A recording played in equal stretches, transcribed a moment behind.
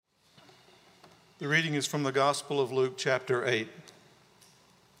The reading is from the Gospel of Luke, chapter 8.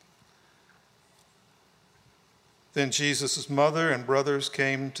 Then Jesus' mother and brothers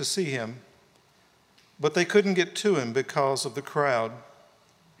came to see him, but they couldn't get to him because of the crowd.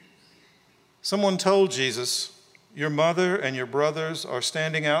 Someone told Jesus, "Your mother and your brothers are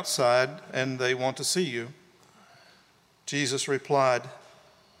standing outside, and they want to see you." Jesus replied,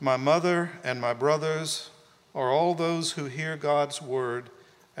 "My mother and my brothers are all those who hear God's word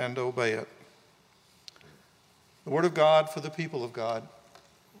and obey it." The word of God for the people of God.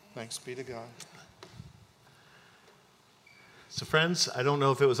 Thanks be to God. So friends, I don't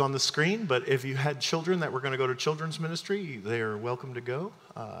know if it was on the screen, but if you had children that were going to go to children's ministry, they are welcome to go.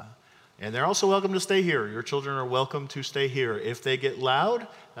 And they're also welcome to stay here. Your children are welcome to stay here. If they get loud,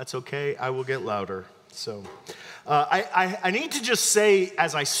 that's okay. I will get louder. So I need to just say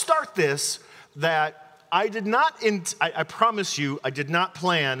as I start this that I promise you, I did not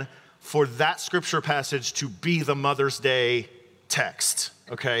plan for that scripture passage to be the Mother's Day text,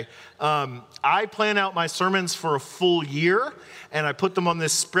 okay? I plan out my sermons for a full year, and I put them on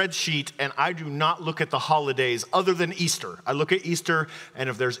this spreadsheet, and I do not look at the holidays other than Easter. I look at Easter, and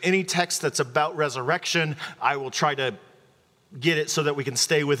if there's any text that's about resurrection, I will try to get it so that we can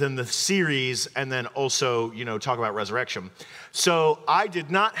stay within the series and then also, talk about resurrection. So I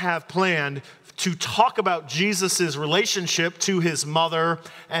did not have planned to talk about Jesus' relationship to his mother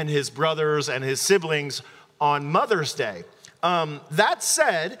and his brothers and his siblings on Mother's Day. That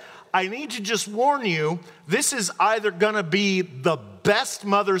said, I need to just warn you, this is either going to be the best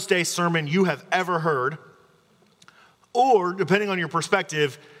Mother's Day sermon you have ever heard, or, depending on your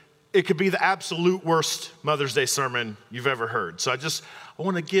perspective, it could be the absolute worst Mother's Day sermon you've ever heard. So I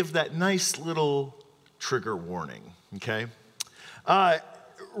want to give that nice little trigger warning, okay?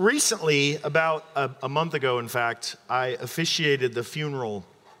 Recently, about a month ago, in fact, I officiated the funeral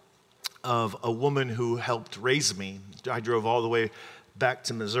of a woman who helped raise me. I drove all the way back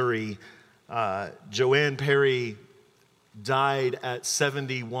to Missouri. Joanne Perry died at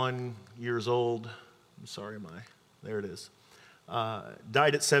 71 years old. I'm sorry, there it is.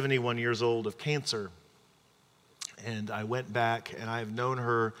 Died at 71 years old of cancer. And I went back, and I've known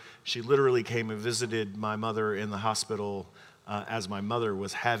her. She literally came and visited my mother in the hospital as my mother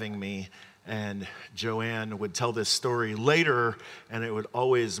was having me. And Joanne would tell this story later, and it would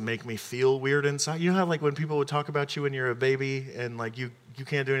always make me feel weird inside. You know how when people would talk about you when you're a baby and you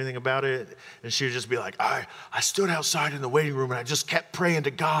can't do anything about it? And she would just be like, I stood outside in the waiting room and I just kept praying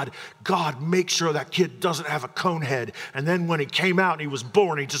to God, make sure that kid doesn't have a cone head. And then when he came out and he was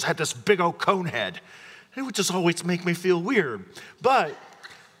born, he just had this big old cone head. It would just always make me feel weird. But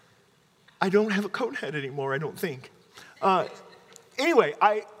I don't have a cone head anymore, I don't think. Anyway,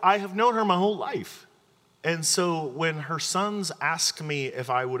 I have known her my whole life. And so when her sons asked me if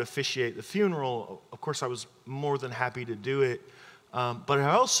I would officiate the funeral, of course I was more than happy to do it. But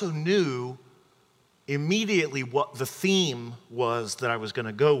I also knew immediately what the theme was that I was going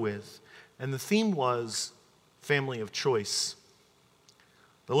to go with. And the theme was family of choice.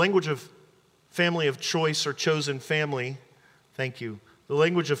 The language of family of choice or chosen family, thank you. The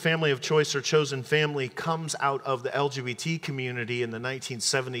language of family of choice or chosen family comes out of the LGBT community in the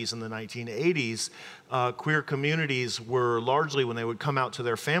 1970s and the 1980s. Queer communities were largely, when they would come out to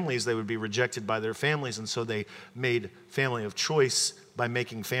their families, they would be rejected by their families, and so they made family of choice by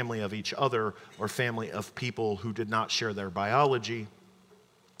making family of each other or family of people who did not share their biology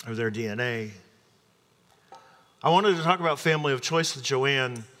or their DNA. I wanted to talk about family of choice with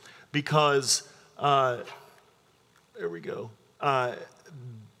Joanne because, there we go.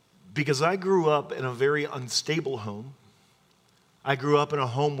 Because I grew up in a very unstable home. I grew up in a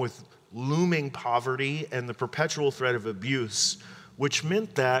home with looming poverty and the perpetual threat of abuse, which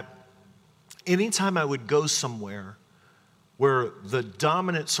meant that anytime I would go somewhere where the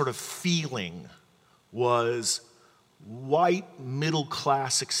dominant sort of feeling was white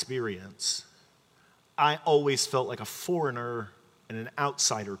middle-class experience, I always felt like a foreigner and an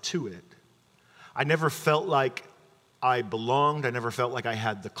outsider to it. I never felt like I belonged. I never felt like I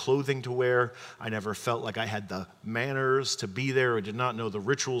had the clothing to wear. I never felt like I had the manners to be there. I did not know the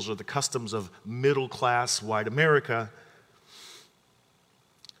rituals or the customs of middle-class white America.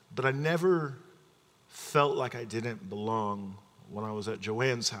 But I never felt like I didn't belong when I was at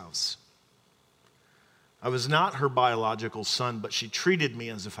Joanne's house. I was not her biological son, but she treated me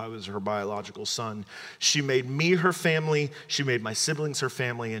as if I was her biological son. She made me her family, she made my siblings her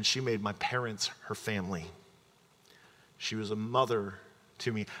family, and she made my parents her family. She was a mother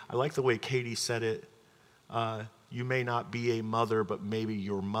to me. I like the way Katie said it. You may not be a mother, but maybe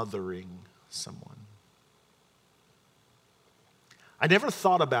you're mothering someone. I never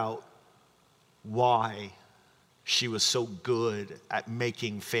thought about why she was so good at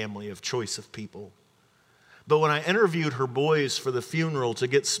making family of choice of people. But when I interviewed her boys for the funeral to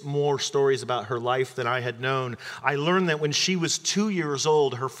get more stories about her life than I had known, I learned that when she was 2 years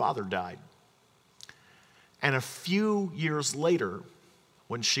old, her father died. And a few years later,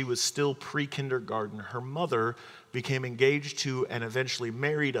 when she was still pre-kindergarten, her mother became engaged to and eventually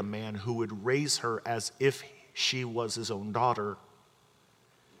married a man who would raise her as if she was his own daughter.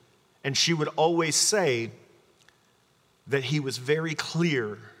 And she would always say that he was very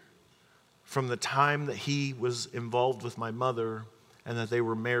clear from the time that he was involved with my mother and that they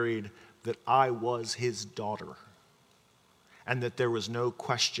were married, that I was his daughter. And that there was no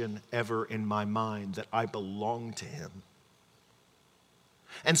question ever in my mind that I belonged to him.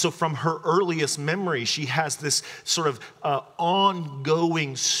 And so from her earliest memory, she has this sort of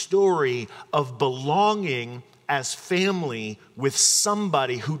ongoing story of belonging as family with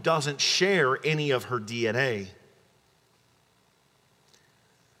somebody who doesn't share any of her DNA.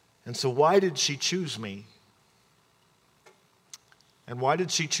 And so why did she choose me? And why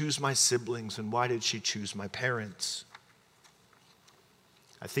did she choose my siblings? And why did she choose my parents?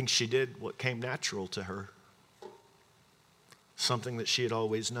 I think she did what came natural to her. Something that she had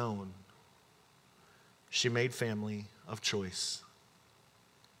always known. She made family of choice.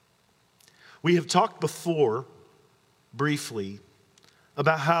 We have talked before, briefly,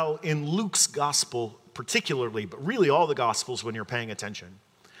 about how in Luke's gospel particularly, but really all the gospels when you're paying attention,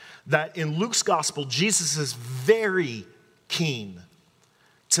 that in Luke's gospel, Jesus is very keen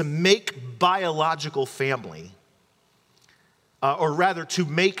to make biological family, or rather to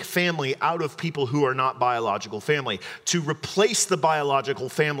make family out of people who are not biological family, to replace the biological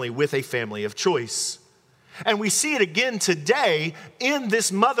family with a family of choice. And we see it again today in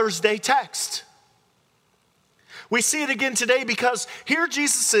this Mother's Day text. We see it again today because here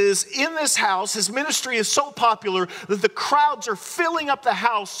Jesus is in this house. His ministry is so popular that the crowds are filling up the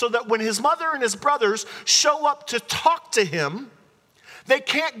house so that when his mother and his brothers show up to talk to him, they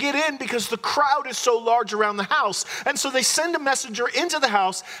can't get in because the crowd is so large around the house. And so they send a messenger into the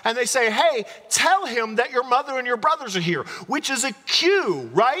house and they say, hey, tell him that your mother and your brothers are here, which is a cue,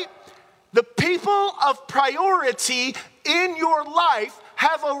 right? The people of priority in your life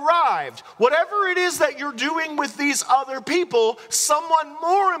have arrived. Whatever it is that you're doing with these other people, someone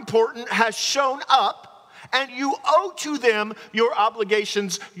more important has shown up, and you owe to them your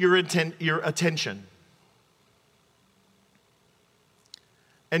obligations, your attention.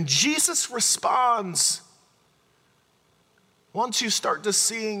 And Jesus responds. Once you start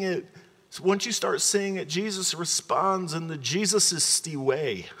seeing it, Jesus responds in the Jesus-isty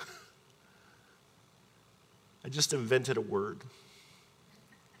way. I just invented a word.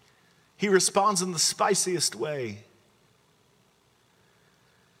 He responds in the spiciest way.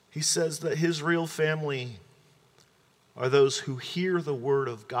 He says that his real family are those who hear the word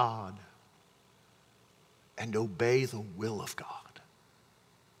of God and obey the will of God.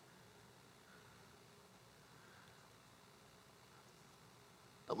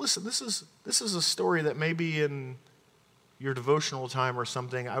 Now listen, this is a story that maybe in your devotional time or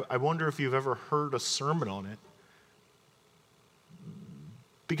something, I wonder if you've ever heard a sermon on it.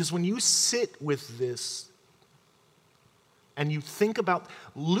 Because when you sit with this and you think about,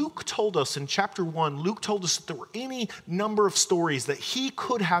 Luke told us in chapter 1, Luke told us that there were any number of stories that he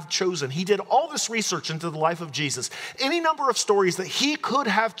could have chosen. He did all this research into the life of Jesus. Any number of stories that he could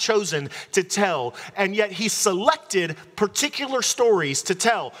have chosen to tell, and yet he selected particular stories to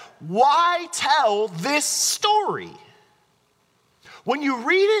tell. Why tell this story? When you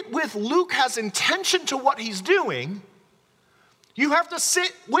read it with Luke has intention to what he's doing, you have to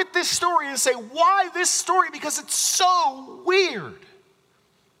sit with this story and say, why this story? Because it's so weird.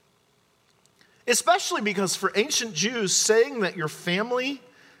 Especially because for ancient Jews, saying that your family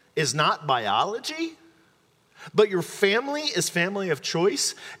is not biology, but your family is family of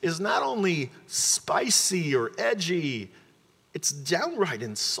choice, is not only spicy or edgy, it's downright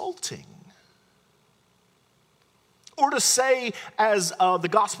insulting. Or to say, as the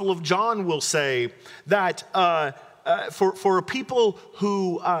Gospel of John will say, that for a people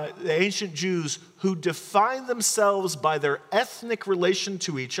who, the ancient Jews, who define themselves by their ethnic relation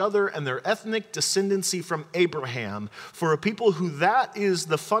to each other and their ethnic descendancy from Abraham, for a people who that is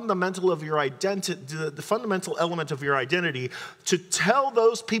the fundamental of your identity, the fundamental element of your identity, to tell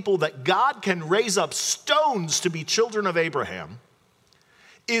those people that God can raise up stones to be children of Abraham,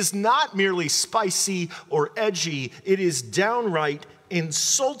 is not merely spicy or edgy, it is downright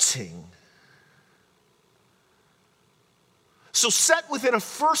insulting. So set within a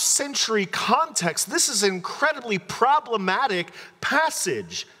first century context, this is an incredibly problematic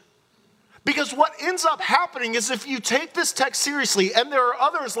passage Because what ends up happening is if you take this text seriously, and there are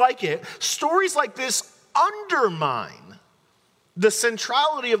others like it, stories like this undermine the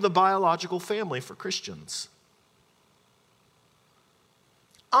centrality of the biological family for Christians.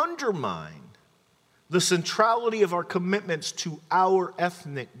 Undermine the centrality of our commitments to our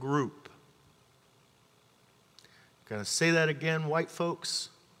ethnic group. Gotta say that again, white folks.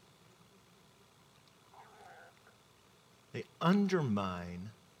 They undermine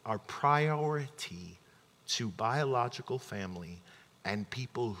our priority to biological family and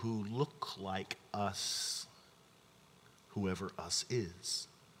people who look like us, whoever us is.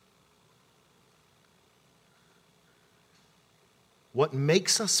 What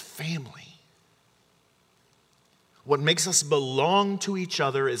makes us family, what makes us belong to each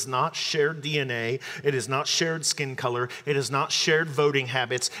other is not shared DNA, it is not shared skin color, it is not shared voting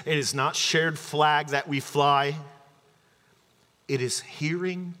habits, it is not shared flag that we fly. It is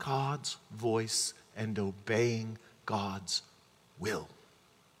hearing God's voice and obeying God's will.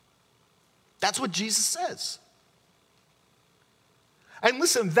 That's what Jesus says. And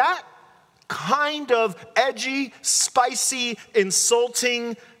listen, that kind of edgy, spicy,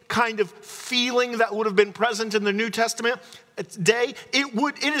 insulting kind of feeling that would have been present in the New Testament day,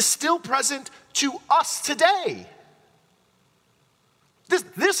 it is still present to us today.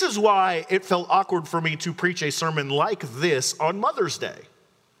 This is why it felt awkward for me to preach a sermon like this on Mother's Day.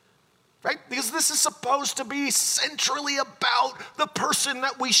 Right? Because this is supposed to be centrally about the person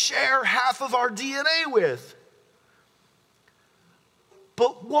that we share half of our DNA with.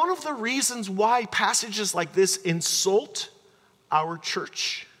 But one of the reasons why passages like this insult our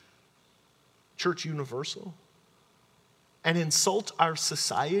church, Church Universal, and insult our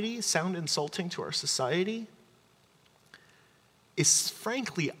society, sound insulting to our society, is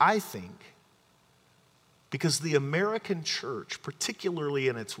frankly, I think, because the American church, particularly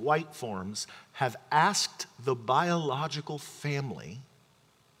in its white forms, have asked the biological family,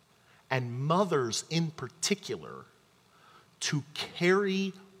 and mothers in particular, to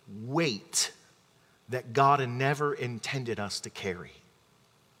carry weight that God never intended us to carry.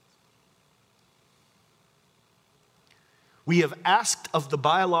 We have asked of the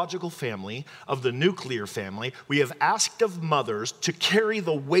biological family, of the nuclear family, we have asked of mothers to carry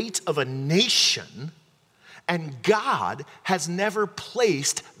the weight of a nation, and God has never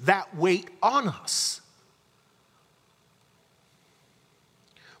placed that weight on us.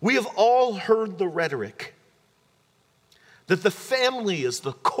 We have all heard the rhetoric that the family is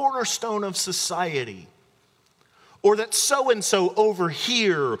the cornerstone of society, or that so-and-so over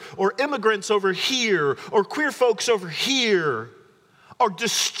here, or immigrants over here, or queer folks over here are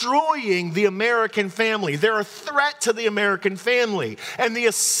destroying the American family. They're a threat to the American family. And the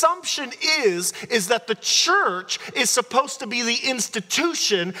assumption is that the church is supposed to be the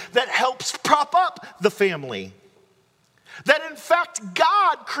institution that helps prop up the family. That in fact,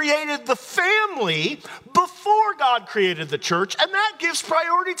 God created the family before God created the church, and that gives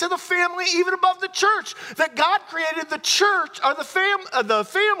priority to the family even above the church. That God created the church, or the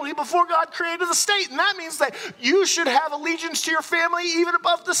family before God created the state, and that means that you should have allegiance to your family even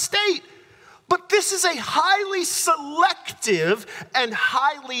above the state. But this is a highly selective and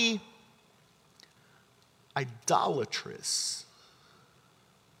highly idolatrous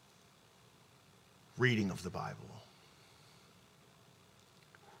reading of the Bible.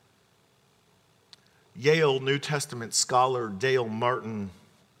 Yale New Testament scholar Dale Martin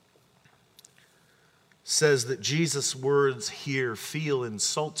says that Jesus' words here feel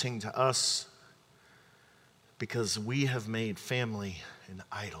insulting to us because we have made family an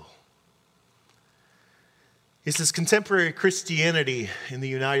idol. He says contemporary Christianity in the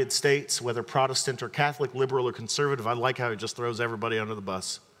United States, whether Protestant or Catholic, liberal or conservative, I like how it just throws everybody under the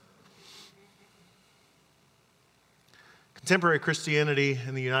bus. Contemporary Christianity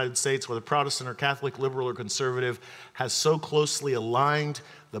in the United States, whether Protestant or Catholic, liberal or conservative, has so closely aligned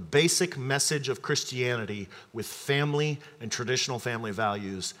the basic message of Christianity with family and traditional family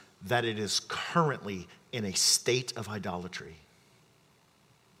values that it is currently in a state of idolatry.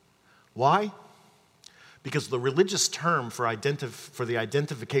 Why? Because the religious term for the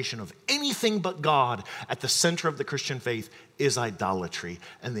identification of anything but God at the center of the Christian faith is idolatry.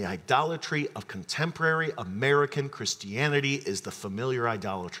 And the idolatry of contemporary American Christianity is the familiar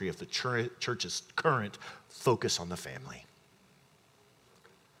idolatry of the church's current focus on the family.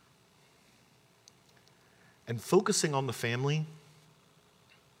 And focusing on the family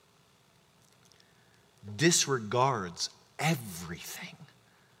disregards everything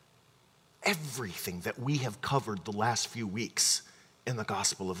that we have covered the last few weeks in the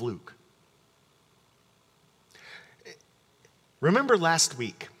Gospel of Luke. Remember last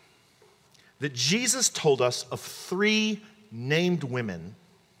week that Jesus told us of 3 named women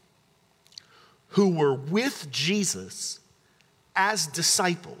who were with Jesus as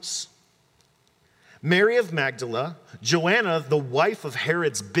disciples. Mary of Magdala, Joanna, the wife of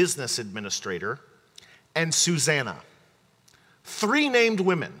Herod's business administrator, and Susanna. 3 named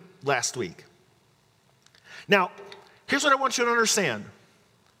women last week. Now, here's what I want you to understand.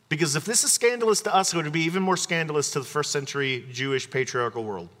 Because if this is scandalous to us, it would be even more scandalous to the first century Jewish patriarchal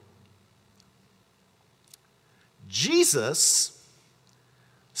world. Jesus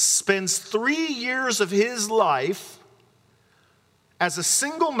spends 3 years of his life as a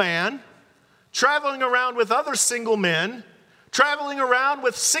single man, traveling around with other single men, traveling around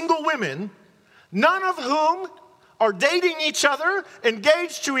with single women, none of whom are dating each other,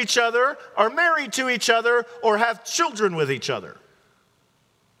 engaged to each other, are married to each other, or have children with each other.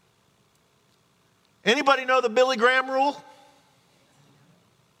 Anybody know the Billy Graham rule?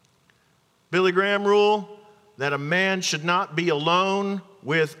 Billy Graham rule that a man should not be alone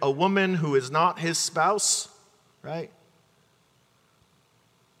with a woman who is not his spouse, right?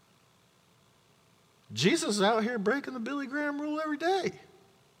 Jesus is out here breaking the Billy Graham rule every day.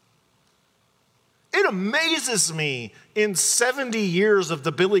 It amazes me in 70 years of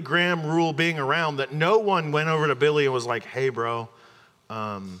the Billy Graham rule being around that no one went over to Billy and was like, hey, bro,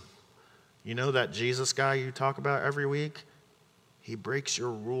 you know that Jesus guy you talk about every week? He breaks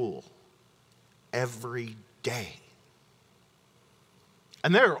your rule every day.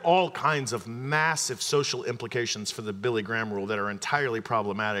 And there are all kinds of massive social implications for the Billy Graham rule that are entirely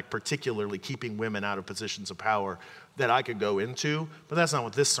problematic, particularly keeping women out of positions of power that I could go into, but that's not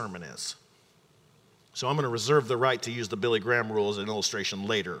what this sermon is. So I'm going to reserve the right to use the Billy Graham rule as an illustration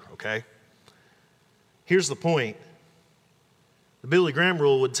later, okay? Here's the point. The Billy Graham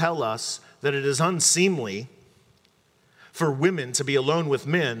rule would tell us that it is unseemly for women to be alone with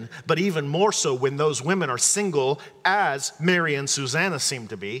men, but even more so when those women are single, as Mary and Susanna seem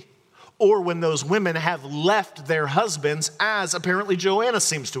to be, or when those women have left their husbands, as apparently Joanna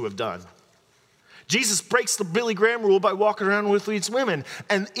seems to have done. Jesus breaks the Billy Graham rule by walking around with these women.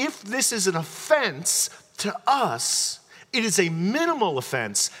 And if this is an offense to us, it is a minimal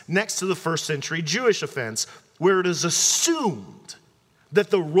offense next to the first century Jewish offense, where it is assumed that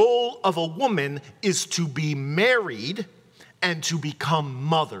the role of a woman is to be married and to become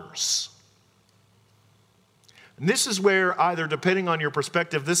mothers. And this is where either, depending on your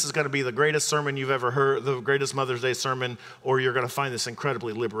perspective, this is going to be the greatest sermon you've ever heard, the greatest Mother's Day sermon, or you're going to find this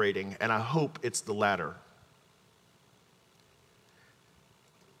incredibly liberating, and I hope it's the latter.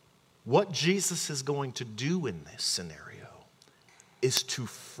 What Jesus is going to do in this scenario is to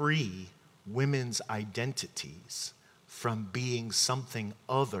free women's identities from being something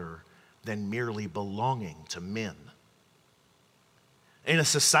other than merely belonging to men. In a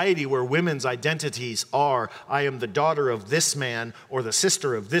society where women's identities are, I am the daughter of this man, or the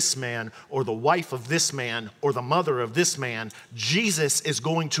sister of this man, or the wife of this man, or the mother of this man, Jesus is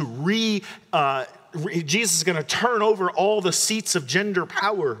going to Jesus is going to turn over all the seats of gender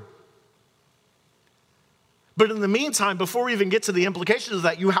power. But in the meantime, before we even get to the implications of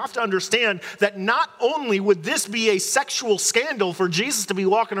that, you have to understand that not only would this be a sexual scandal for Jesus to be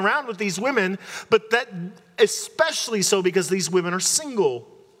walking around with these women, but that especially so because these women are single,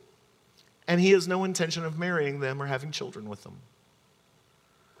 and he has no intention of marrying them or having children with them.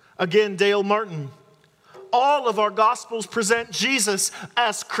 Again, Dale Martin, all of our Gospels present Jesus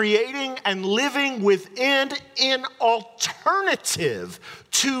as creating and living within an alternative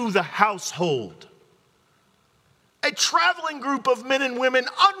to the household. A traveling group of men and women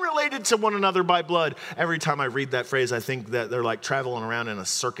unrelated to one another by blood. Every time I read that phrase, I think that they're like traveling around in a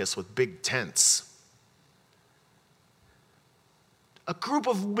circus with big tents. A group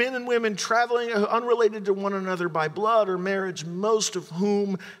of men and women traveling unrelated to one another by blood or marriage, most of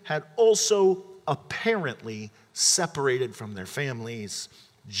whom had also apparently separated from their families.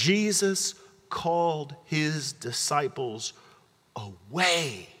 Jesus called his disciples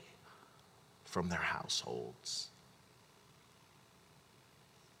away from their households.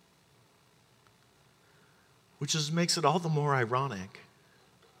 Which makes it all the more ironic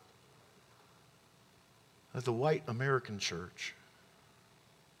that the white American church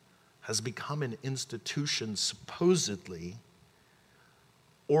has become an institution supposedly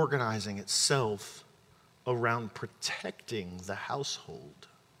organizing itself around protecting the household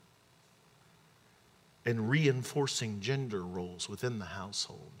and reinforcing gender roles within the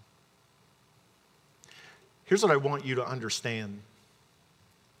household. Here's what I want you to understand.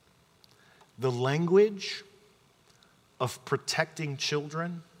 The language of protecting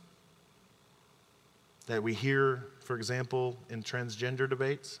children that we hear, for example, in transgender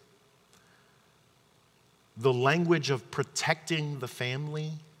debates, the language of protecting the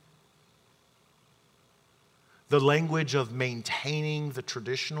family, the language of maintaining the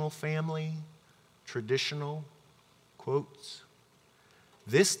traditional family, traditional quotes.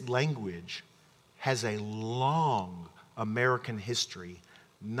 This language has a long American history,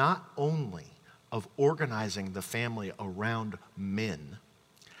 not only of organizing the family around men,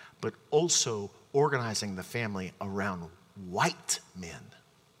 but also organizing the family around white men.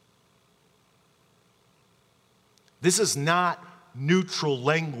 This is not neutral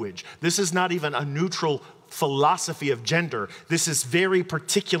language. This is not even a neutral philosophy of gender. This is very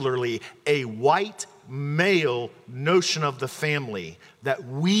particularly a white male notion of the family that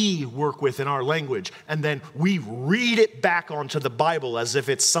we work with in our language, and then we read it back onto the Bible as if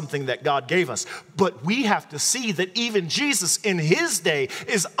it's something that God gave us. But we have to see that even Jesus in his day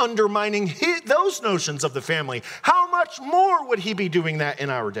is undermining those notions of the family. How much more would he be doing that in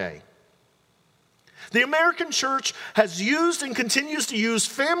our day? The American church has used and continues to use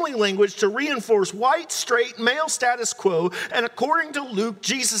family language to reinforce white, straight, male status quo, and according to Luke,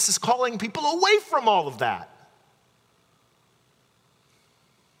 Jesus is calling people away from all of that.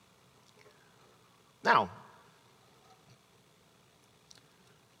 Now,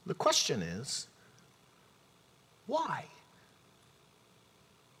 the question is, why?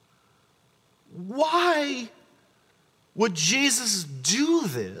 Why would Jesus do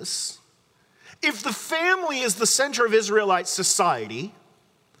this if the family is the center of Israelite society?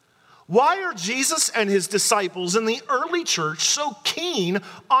 Why are Jesus and his disciples in the early church so keen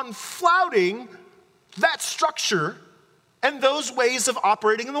on flouting that structure and those ways of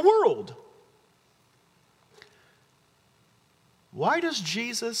operating in the world? Why does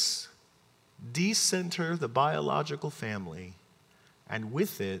Jesus decenter the biological family and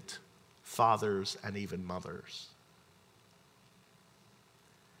with it fathers and even mothers?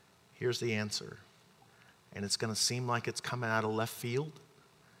 Here's the answer, and it's going to seem like it's coming out of left field,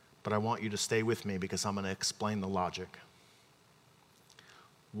 but I want you to stay with me because I'm going to explain the logic.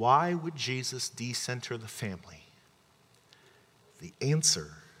 Why would Jesus decenter the family? The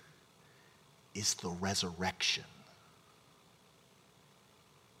answer is the resurrection.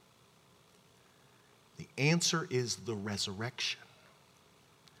 The answer is the resurrection.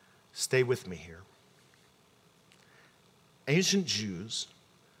 Stay with me here. Ancient Jews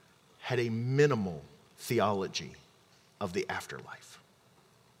had a minimal theology of the afterlife.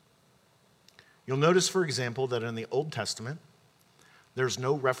 You'll notice, for example, that in the Old Testament, there's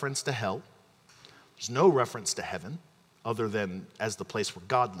no reference to hell. There's no reference to heaven, other than as the place where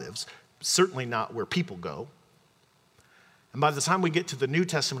God lives, certainly not where people go. And by the time we get to the New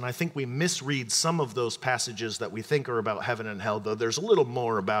Testament, I think we misread some of those passages that we think are about heaven and hell, though there's a little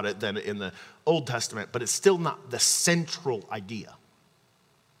more about it than in the Old Testament, but it's still not the central idea.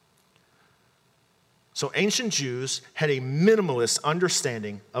 So ancient Jews had a minimalist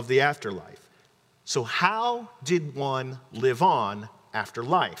understanding of the afterlife. So how did one live on after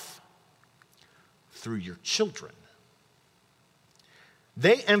life? Through your children.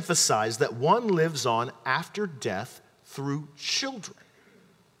 They emphasized that one lives on after death through children.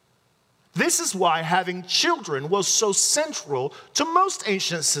 This is why having children was so central to most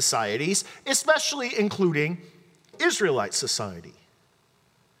ancient societies, especially including Israelite society.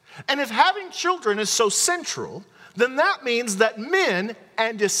 And if having children is so central, then that means that men,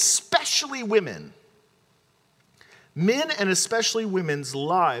 and especially women's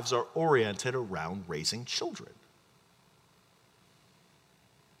lives are oriented around raising children.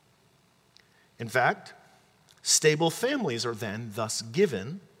 In fact, stable families are then thus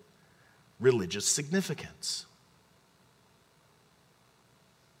given religious significance.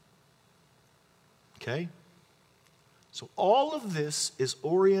 Okay? So all of this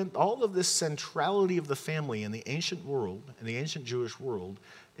centrality of the family in the ancient world, in the ancient Jewish world,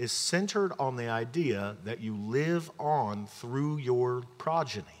 is centered on the idea that you live on through your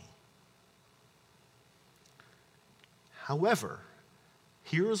progeny. However,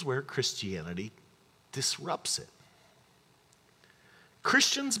 here's where Christianity disrupts it.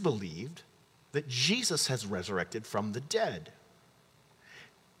 Christians believed that Jesus has resurrected from the dead.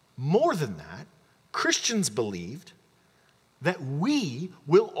 More than that, Christians believed that we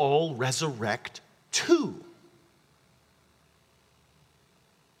will all resurrect too.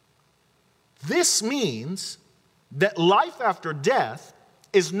 This means that life after death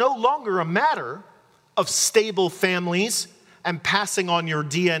is no longer a matter of stable families and passing on your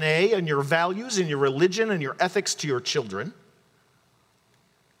DNA and your values and your religion and your ethics to your children.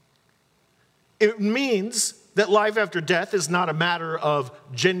 It means that life after death is not a matter of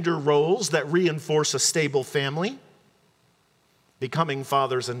gender roles that reinforce a stable family, becoming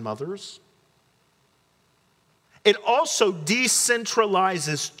fathers and mothers. It also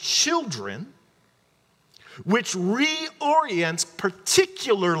decentralizes children, which reorients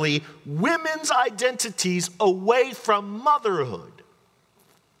particularly women's identities away from motherhood.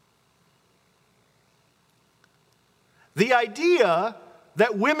 The idea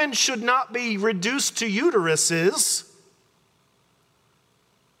that women should not be reduced to uteruses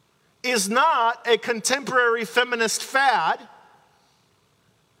is not a contemporary feminist fad.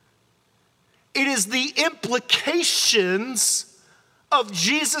 It is the implications of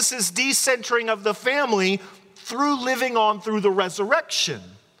Jesus' decentering of the family through living on through the resurrection.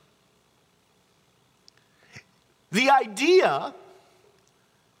 The idea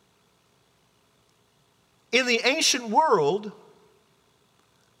in the ancient world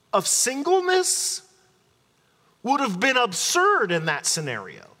of singleness would have been absurd in that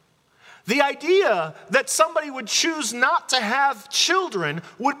scenario. The idea that somebody would choose not to have children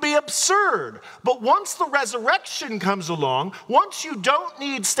would be absurd. But once the resurrection comes along, once you don't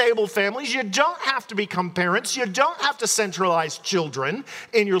need stable families, you don't have to become parents, you don't have to centralize children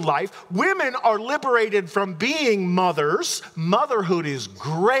in your life, women are liberated from being mothers. Motherhood is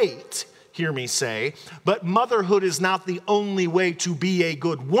great, hear me say, but motherhood is not the only way to be a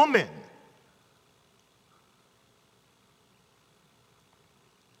good woman.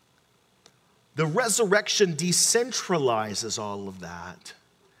 The resurrection decentralizes all of that,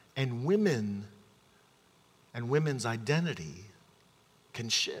 and women and women's identity can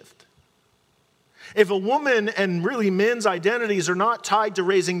shift. If a woman and really men's identities are not tied to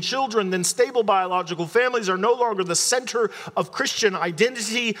raising children, then stable biological families are no longer the center of Christian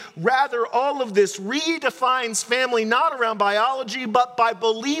identity. Rather, all of this redefines family not around biology, but by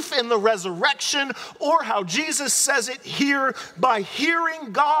belief in the resurrection, or how Jesus says it here, by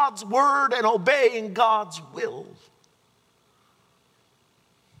hearing God's word and obeying God's will.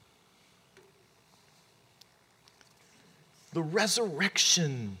 The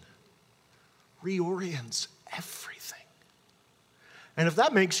resurrection reorients everything. And if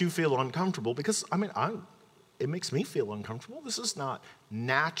that makes you feel uncomfortable, because it makes me feel uncomfortable. This is not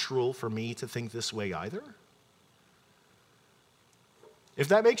natural for me to think this way either. If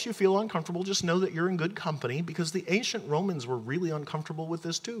that makes you feel uncomfortable, just know that you're in good company, because the ancient Romans were really uncomfortable with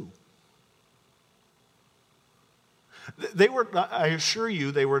this too. I assure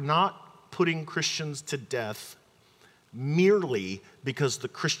you, they were not putting Christians to death merely because the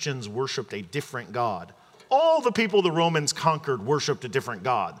Christians worshiped a different God. All the people the Romans conquered worshiped a different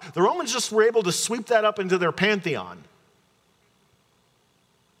God. The Romans just were able to sweep that up into their pantheon.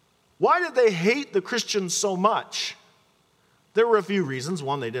 Why did they hate the Christians so much? There were a few reasons.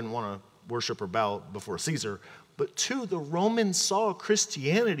 One, they didn't want to worship or bow before Caesar. But two, the Romans saw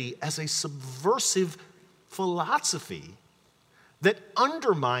Christianity as a subversive philosophy that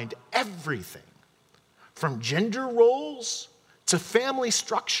undermined everything, from gender roles to family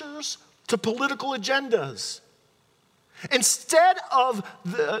structures to political agendas. Instead of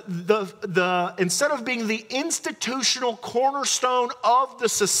instead of being the institutional cornerstone of the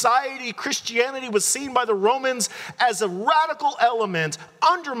society, Christianity was seen by the Romans as a radical element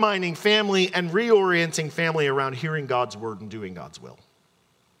undermining family and reorienting family around hearing God's word and doing God's will.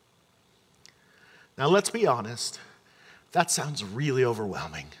 Now, let's be honest, that sounds really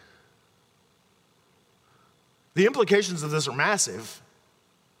overwhelming. The implications of this are massive.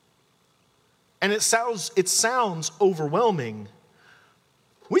 And it sounds overwhelming.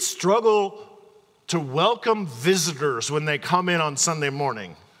 We struggle to welcome visitors when they come in on Sunday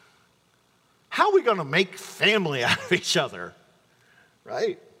morning. How are we going to make family out of each other?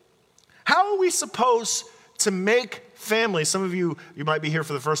 Right? How are we supposed to make family? Some of you might be here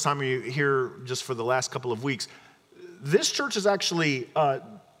for the first time, or you're here just for the last couple of weeks. This church is actually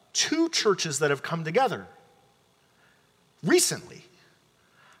two churches that have come together recently.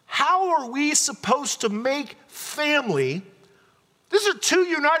 How are we supposed to make family? These are two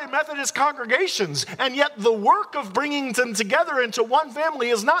United Methodist congregations, and yet the work of bringing them together into one family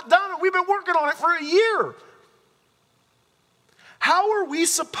is not done, and we've been working on it for a year. How are we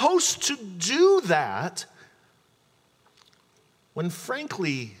supposed to do that when,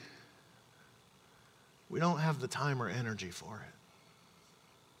 frankly, we don't have the time or energy for it?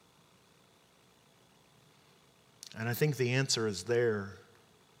 And I think the answer is there.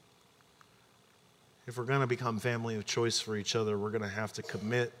 If we're going to become family of choice for each other, we're going to have to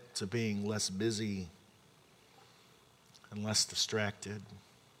commit to being less busy and less distracted.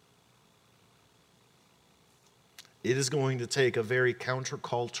 It is going to take a very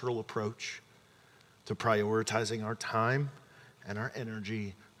countercultural approach to prioritizing our time and our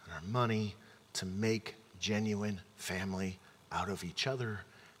energy and our money to make genuine family out of each other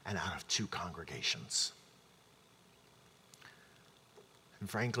and out of two congregations. And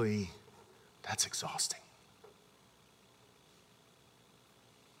frankly, that's exhausting.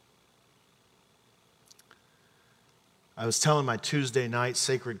 I was telling my Tuesday night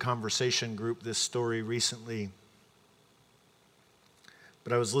Sacred Conversation group this story recently,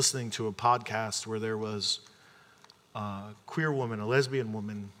 but I was listening to a podcast where there was a queer woman, a lesbian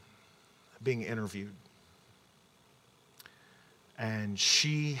woman, being interviewed. And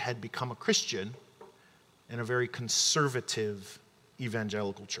she had become a Christian in a very conservative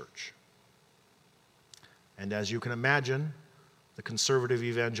evangelical church. And as you can imagine, the conservative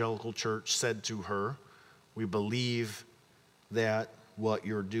evangelical church said to her, "We believe that what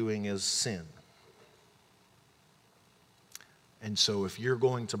you're doing is sin. And so if you're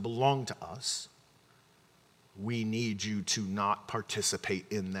going to belong to us, we need you to not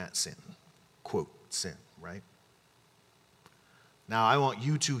participate in that sin." Quote, sin, right? Now, I want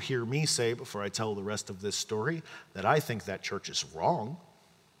you to hear me say, before I tell the rest of this story, that I think that church is wrong.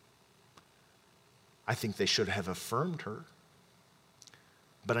 I think they should have affirmed her.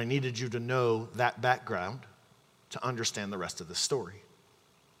 But I needed you to know that background to understand the rest of the story.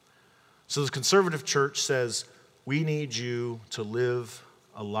 So the conservative church says, we need you to live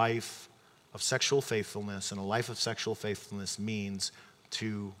a life of sexual faithfulness, and a life of sexual faithfulness means,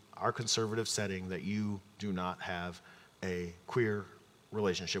 to our conservative setting, that you do not have a queer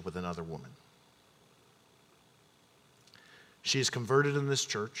relationship with another woman. She is converted in this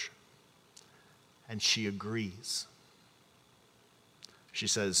church, and she agrees. She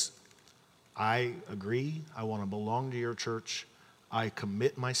says, I agree, I want to belong to your church. I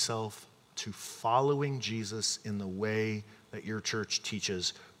commit myself to following Jesus in the way that your church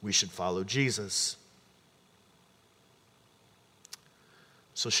teaches we should follow Jesus.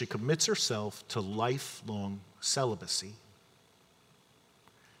 So she commits herself to lifelong celibacy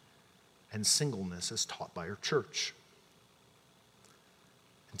and singleness as taught by her church.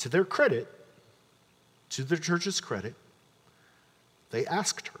 And to their credit, to the church's credit, they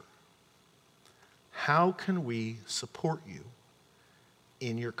asked her, how can we support you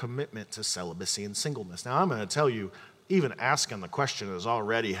in your commitment to celibacy and singleness? Now, I'm going to tell you, even asking the question is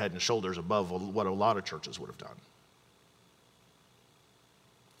already head and shoulders above what a lot of churches would have done.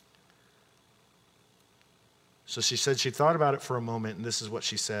 So she said she thought about it for a moment, and this is what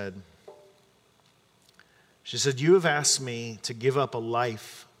she said. She said, you have asked me to give up a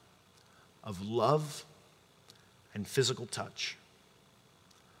life of love and physical touch,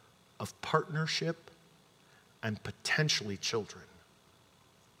 of partnership and potentially children.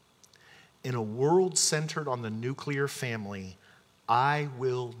 In a world centered on the nuclear family, I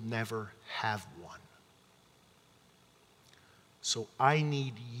will never have one. So I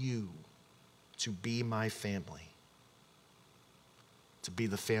need you to be my family, to be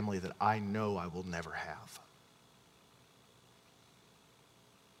the family that I know I will never have.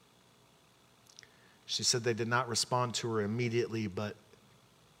 She said they did not respond to her immediately, but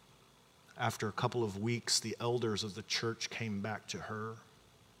after a couple of weeks, the elders of the church came back to her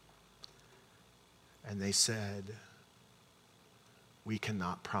and they said, we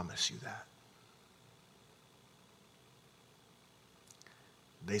cannot promise you that.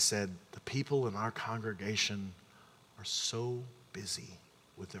 They said, the people in our congregation are so busy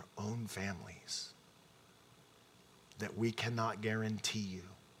with their own families that we cannot guarantee you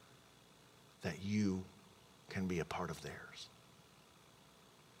that you can be a part of theirs.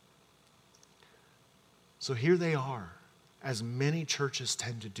 So here they are, as many churches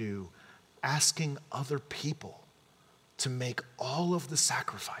tend to do, asking other people to make all of the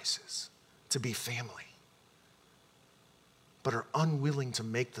sacrifices to be family, but are unwilling to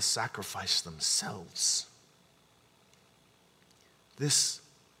make the sacrifice themselves. This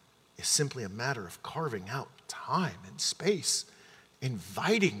is simply a matter of carving out time and space,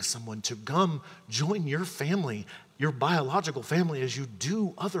 inviting someone to come join your family, your biological family, as you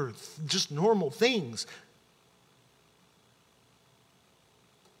do other just normal things.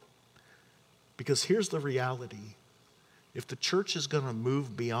 Because here's the reality. If the church is going to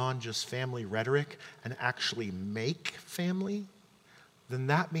move beyond just family rhetoric and actually make family, then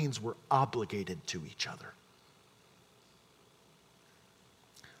that means we're obligated to each other.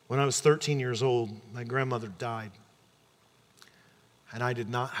 When I was 13 years old, my grandmother died, and I did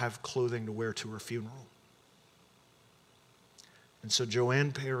not have clothing to wear to her funeral. And so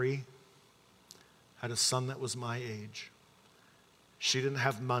Joanne Perry had a son that was my age. She didn't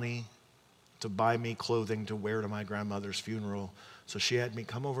have money to buy me clothing to wear to my grandmother's funeral. So she had me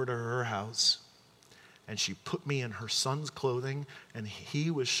come over to her house, and she put me in her son's clothing, and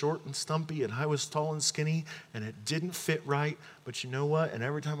he was short and stumpy, and I was tall and skinny, and it didn't fit right. But you know what? And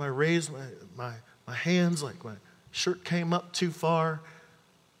every time I raised my hands, like my shirt came up too far,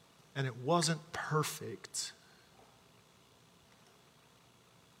 And it wasn't perfect,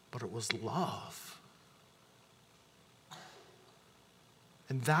 but it was love.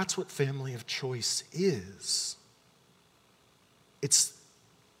 And that's what family of choice is. It's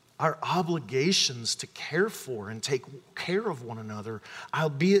our obligations to care for and take care of one another,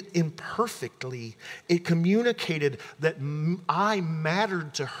 albeit imperfectly. It communicated that I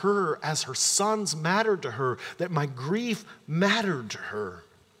mattered to her as her sons mattered to her, that my grief mattered to her.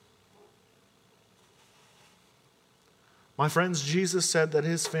 My friends, Jesus said that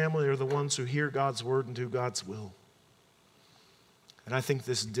his family are the ones who hear God's word and do God's will. And I think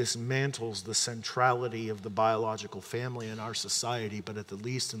this dismantles the centrality of the biological family in our society, but at the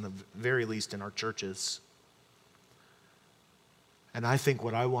least, in the very least, in our churches. And I think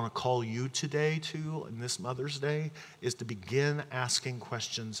what I want to call you today to, in this Mother's Day, is to begin asking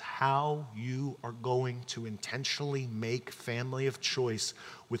questions how you are going to intentionally make family of choice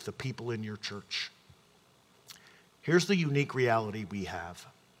with the people in your church. Here's the unique reality we have.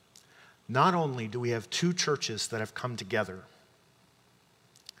 Not only do we have two churches that have come together,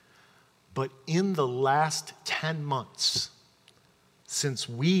 but in the last 10 months, since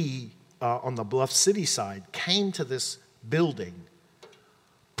we, on the Bluff City side, came to this building,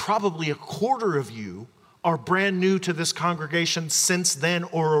 probably a quarter of you are brand new to this congregation since then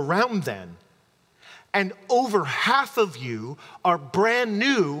or around then. And over half of you are brand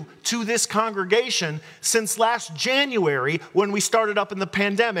new to this congregation since last January when we started up in the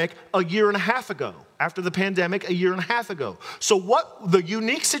pandemic a year and a half ago. After the pandemic, a year and a half ago. So what the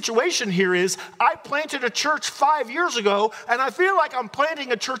unique situation here is, I planted a church 5 years ago, and I feel like I'm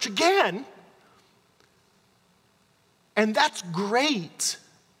planting a church again. And that's great.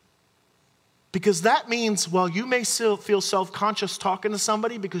 Because that means while you may still feel self-conscious talking to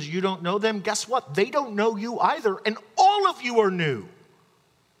somebody because you don't know them, guess what? They don't know you either, and all of you are new.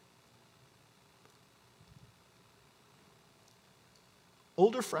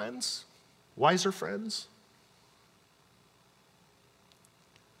 Older friends, wiser friends.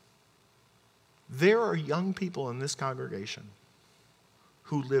 There are young people in this congregation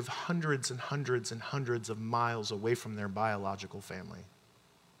who live hundreds and hundreds and hundreds of miles away from their biological family.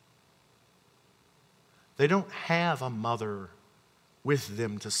 They don't have a mother with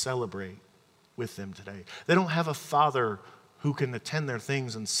them to celebrate with them today. They don't have a father who can attend their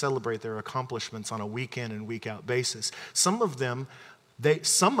things and celebrate their accomplishments on a week in and week out basis. Some of them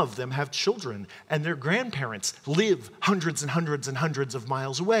have children, and their grandparents live hundreds and hundreds and hundreds of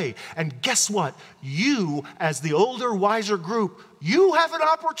miles away. And guess what? You, as the older, wiser group, you have an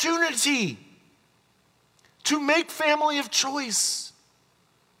opportunity to make family of choice.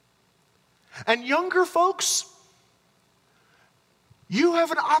 And younger folks, you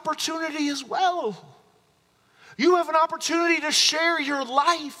have an opportunity as well. You have an opportunity to share your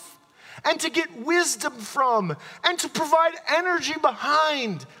life and to get wisdom from and to provide energy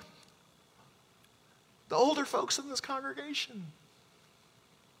behind the older folks in this congregation.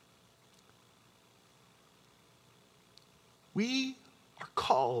 We are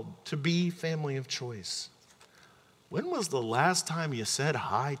called to be family of choice. When was the last time you said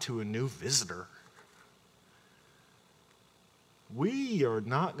hi to a new visitor? We are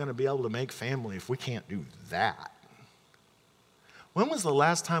not going to be able to make family if we can't do that. When was the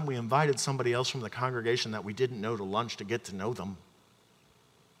last time we invited somebody else from the congregation that we didn't know to lunch to get to know them?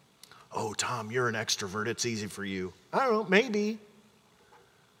 Oh, Tom, you're an extrovert. It's easy for you. I don't know, maybe.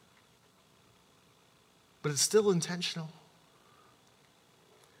 But it's still intentional.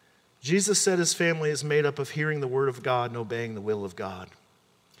 Jesus said his family is made up of hearing the word of God and obeying the will of God.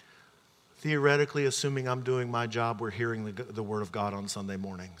 Theoretically, assuming I'm doing my job, we're hearing the word of God on Sunday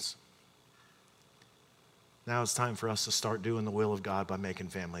mornings. Now it's time for us to start doing the will of God by making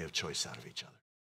family of choice out of each other.